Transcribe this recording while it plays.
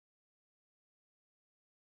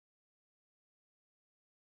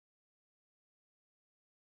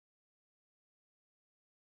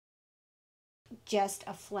just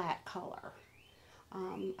a flat color.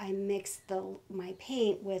 I mixed my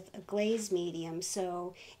paint with a glaze medium,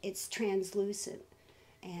 so it's translucent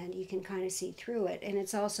and you can kind of see through it. And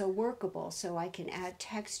it's also workable, so I can add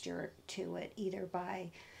texture to it either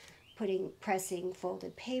by pressing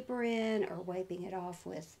folded paper in or wiping it off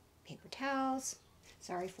with paper towels.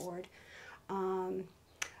 Sorry, Ford. Um,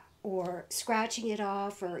 or scratching it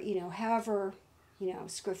off, or however,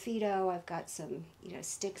 sgraffito. I've got some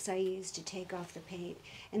sticks I use to take off the paint,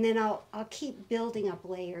 and then I'll keep building up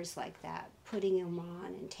layers like that, putting them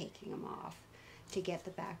on and taking them off to get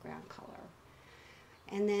the background color.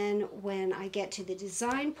 And then when I get to the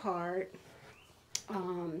design part,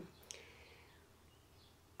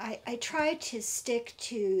 I try to stick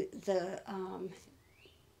to the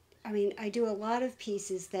I do a lot of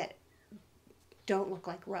pieces that don't look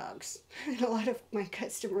like rugs. A lot of my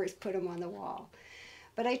customers put them on the wall.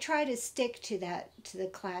 But I try to stick to the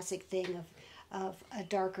classic thing of a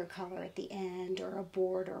darker color at the end, or a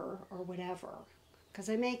border, or whatever, because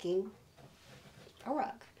I'm making a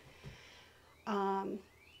rug. And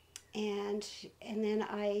then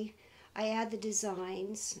I add the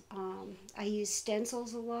designs. I use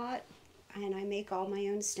stencils a lot, and I make all my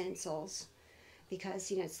own stencils,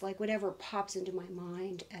 because it's like whatever pops into my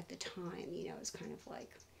mind at the time. It's kind of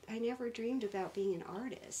like, I never dreamed about being an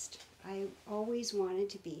artist. I always wanted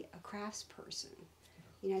to be a craftsperson,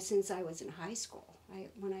 since I was in high school.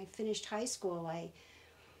 When I finished high school, I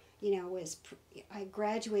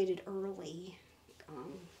graduated early,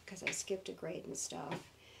 because I skipped a grade and stuff.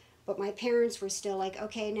 But my parents were still like,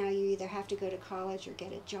 okay, now you either have to go to college or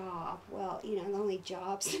get a job. Well, the only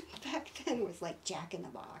jobs back then was like Jack in the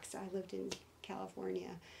Box. I lived in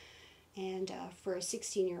California, and for a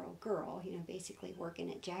 16-year-old girl, basically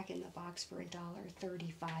working at Jack in the Box for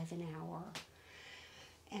 $1.35 an hour.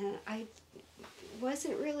 And I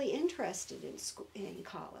wasn't really interested in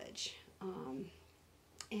college,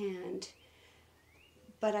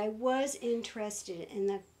 but I was interested in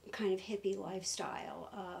the kind of hippie lifestyle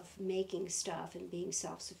of making stuff and being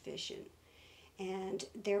self-sufficient. And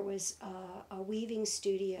there was a weaving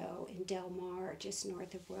studio in Del Mar, just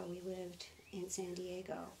north of where we lived in San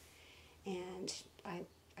Diego. And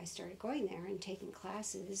I started going there and taking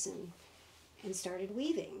classes and started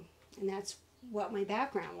weaving. And that's what my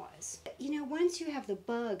background was. Once you have the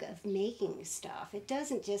bug of making stuff, it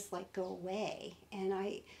doesn't just like go away. And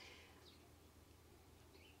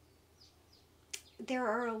there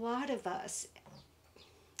are a lot of us,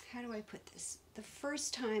 how do I put this? The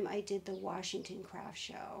first time I did the Washington Craft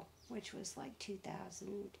Show, which was like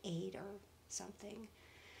 2008 or something,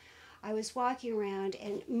 I was walking around,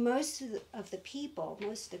 and most of the people,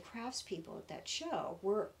 most of the craftspeople at that show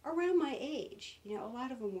were around my age. A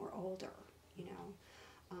lot of them were older,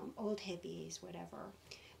 old hippies, whatever.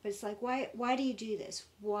 But it's like, why do you do this?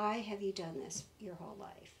 Why have you done this your whole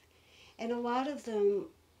life? And a lot of them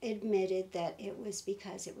admitted that it was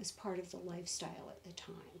because it was part of the lifestyle at the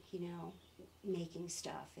time, making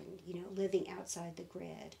stuff and, living outside the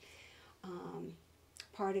grid.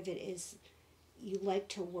 Part of it is you like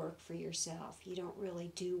to work for yourself. You don't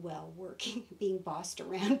really do well working, being bossed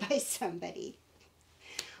around by somebody.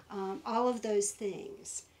 All of those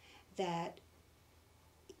things that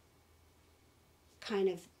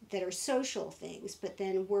that are social things, but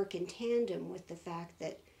then work in tandem with the fact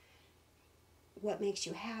that what makes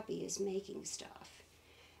you happy is making stuff.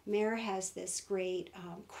 Mare has this great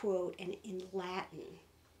quote in Latin,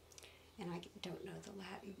 and I don't know the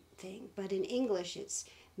Latin thing, but in English it's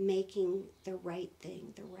making the right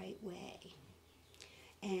thing the right way.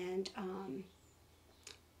 And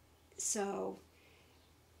so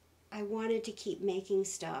I wanted to keep making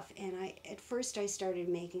stuff, and at first I started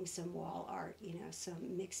making some wall art,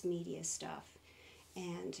 some mixed media stuff.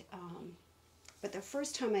 And but the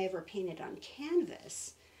first time I ever painted on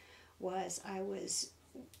canvas was I was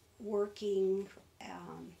working,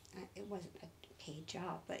 it wasn't a paid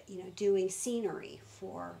job, but doing scenery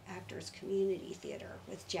for Actors Community Theater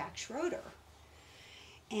with Jack Schroeder.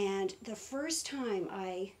 And the first time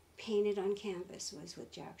I painted on canvas was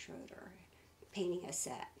with Jack Schroeder, painting a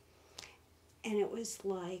set. And it was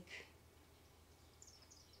like,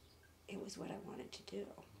 it was what I wanted to do.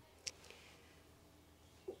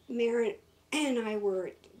 Maren and I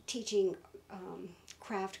were teaching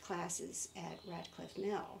craft classes at Radcliffe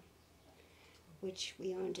Mill, which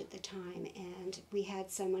we owned at the time, and we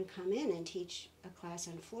had someone come in and teach a class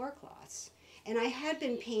on floor cloths. And I had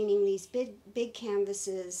been painting these big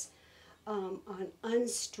canvases on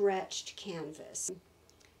unstretched canvas.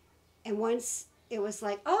 And once it was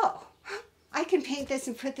like, oh, I can paint this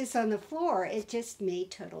and put this on the floor, it just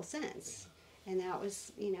made total sense. And that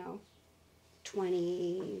was,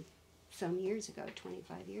 20 some years ago,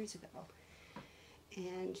 25 years ago.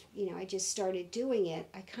 And, I just started doing it.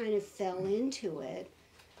 I kind of fell into it.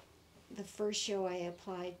 The first show I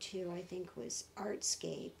applied to, I think, was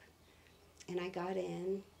Artscape. And I got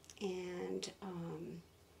in, and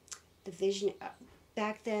the vision,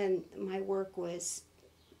 back then my work was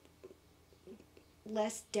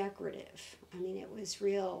less decorative. I mean, it was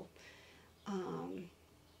real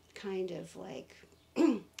kind of like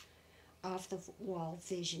off the wall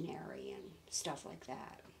visionary and stuff like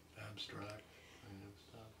that. Abstract kind of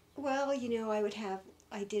stuff. Well, I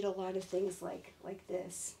did a lot of things like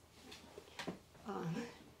this.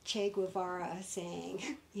 Che Guevara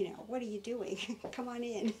saying, what are you doing? Come on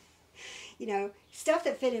in. Stuff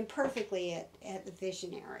that fit in perfectly at the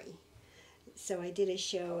Visionary. So I did a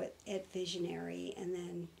show at Visionary, and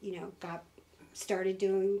then, started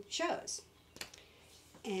doing shows.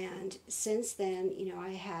 And since then,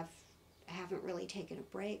 I haven't really taken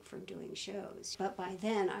a break from doing shows. But by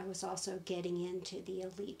then, I was also getting into the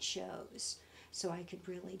elite shows. So I could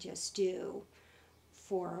really just do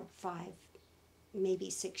 4 or 5, maybe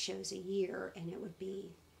 6 shows a year, and it would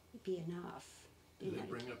be enough. Did they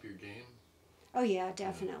bring up your game? Oh yeah,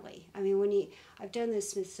 definitely. I mean, I've done the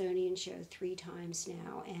Smithsonian show 3 times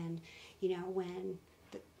now, and when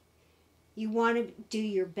you want to do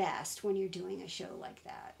your best when you're doing a show like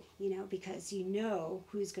that, because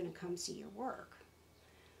who's going to come see your work.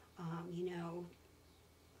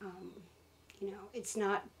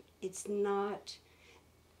 It's not.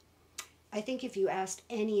 I think if you asked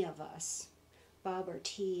any of us, Bob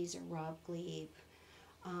Ortiz or Rob Glebe,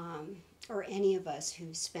 or any of us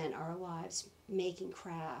who spent our lives making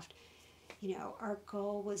craft, our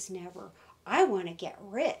goal was never, I want to get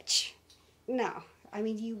rich. No. I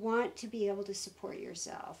mean, you want to be able to support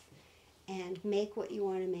yourself and make what you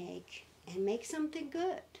want to make and make something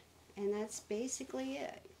good. And that's basically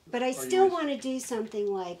it. But I still want to do something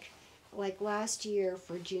like last year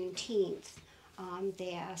for Juneteenth.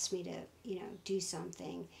 They asked me to, do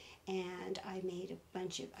something. And I made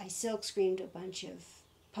I silk screened a bunch of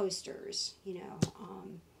posters,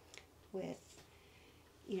 with,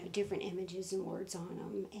 different images and words on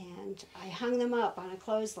them. And I hung them up on a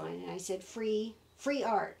clothesline, and I said, free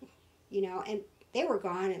art, and they were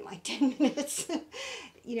gone in like 10 minutes.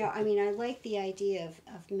 I like the idea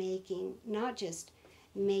of making, not just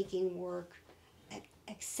making work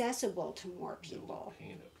accessible to more people,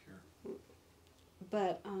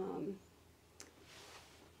 but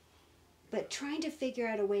trying to figure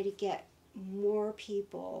out a way to get more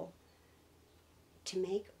people to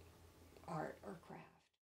make art or craft.